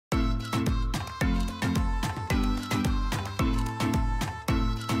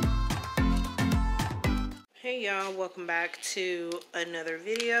Hey y'all, welcome back to another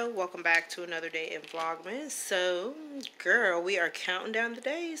video. Welcome back to another day in Vlogmas. So, girl, we are counting down the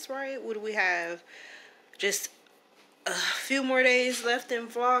days, right? What do we have? Just a few more days left in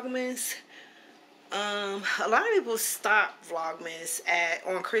Vlogmas. A lot of people stop Vlogmas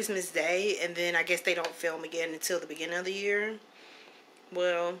on Christmas Day, and then I guess they don't film again until the beginning of the year.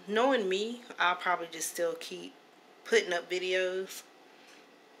 Well, knowing me, I'll probably just still keep putting up videos.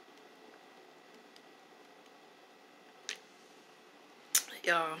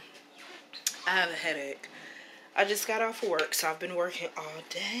 Y'all, I have a headache. I just got off work, so I've been working all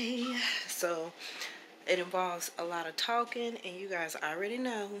day. So it involves a lot of talking, and you guys already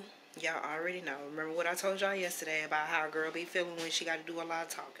know. Y'all already know. Remember what I told y'all yesterday about how a girl be feeling when she got to do a lot of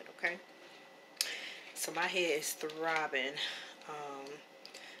talking, okay? So my head is throbbing.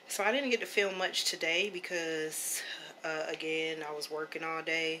 So I didn't get to film much today because, again, I was working all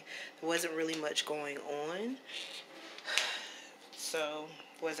day. There wasn't really much going on. So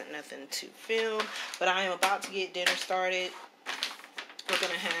wasn't nothing to film, but I am about to get dinner started. We're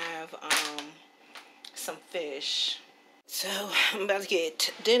gonna have some fish. So I'm about to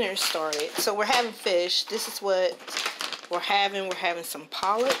get dinner started. So we're having fish. This is what we're having. We're having some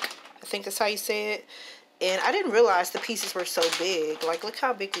pollock. I think that's how you say it. And I didn't realize the pieces were so big. Like, look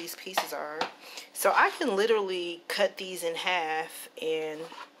how big these pieces are. So I can literally cut these in half and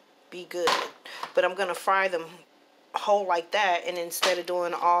be good. But I'm gonna fry them whole like that, and instead of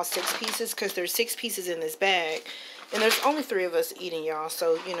doing all 6 pieces, because there's 6 pieces in this bag, and there's only 3 of us eating, y'all,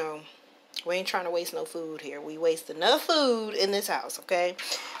 so you know, we ain't trying to waste no food here. We waste enough food in this house, okay?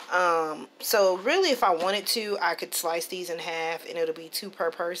 So really, if I wanted to, I could slice these in half and it'll be 2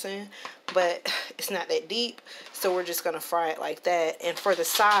 per person, but it's not that deep, so we're just gonna fry it like that. And for the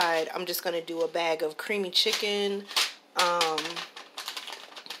side, I'm just gonna do a bag of creamy chicken,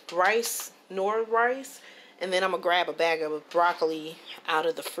 rice, Nor rice. And then I'm going to grab a bag of broccoli out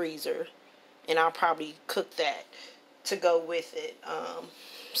of the freezer. And I'll probably cook that to go with it.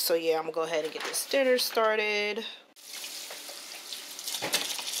 So yeah, I'm going to go ahead and get this dinner started.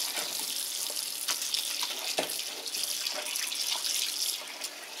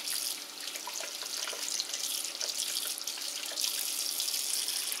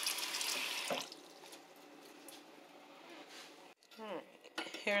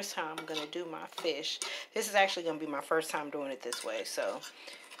 Here's how I'm going to do my fish. This is actually going to be my first time doing it this way. So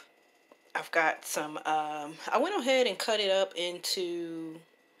I've got some, I went ahead and cut it up into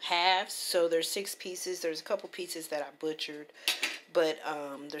halves. So there's 6 pieces. There's a couple pieces that I butchered, but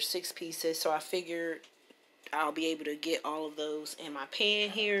there's 6 pieces. So I figured I'll be able to get all of those in my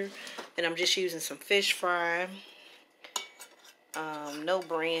pan here. And I'm just using some fish fry. No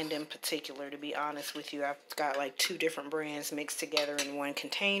brand in particular, to be honest with you. I've got like 2 different brands mixed together in one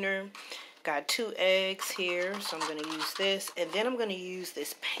container. Got 2 eggs here, so I'm going to use this. And then I'm going to use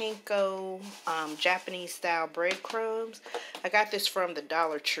this Panko Japanese style breadcrumbs. I got this from the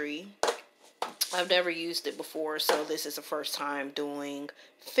Dollar Tree. I've never used it before, so this is the first time doing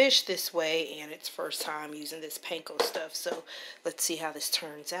fish this way, and it's first time using this Panko stuff. So let's see how this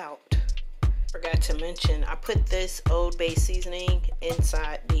turns out. Forgot to mention, I put this Old Bay seasoning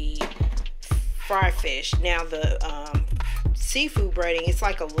inside the fried fish. Now the seafood breading, it's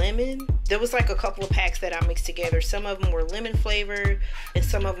like a lemon. There was like a couple of packs that I mixed together. Some of them were lemon flavored and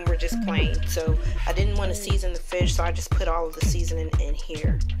some of them were just plain. So I didn't want to season the fish, so I just put all of the seasoning in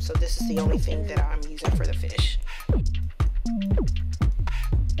here. So this is the only thing that I'm using for the fish.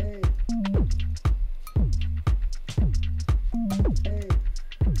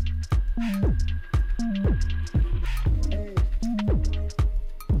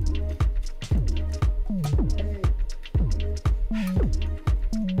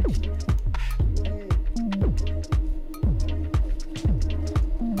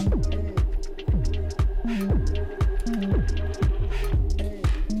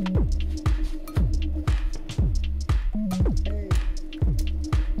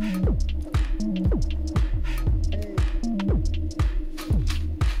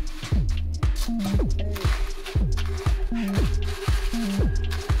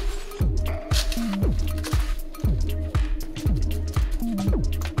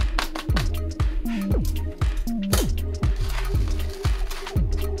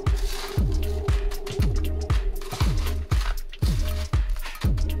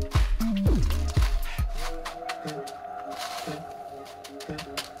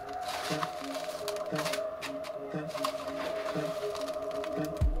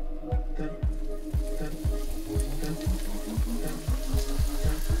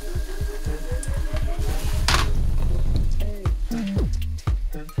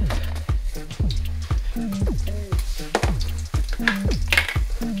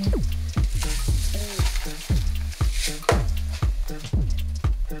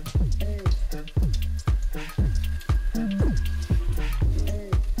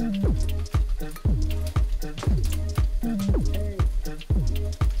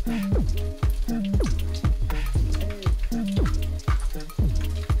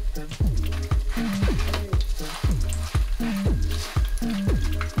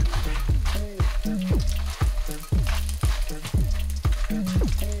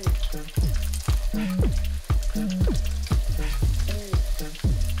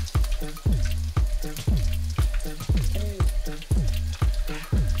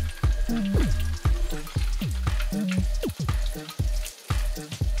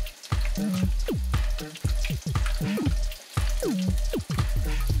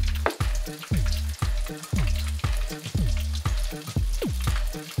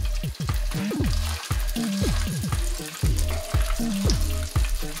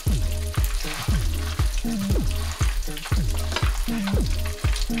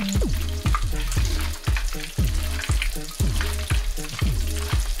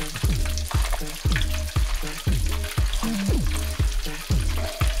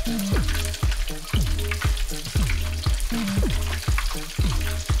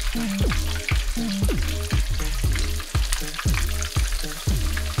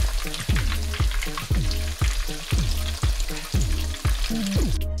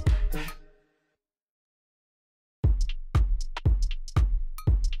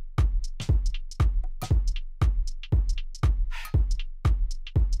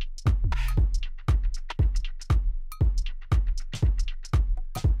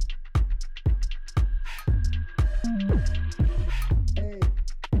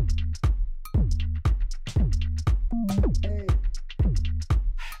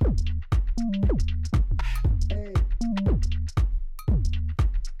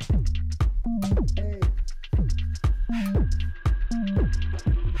 Bye.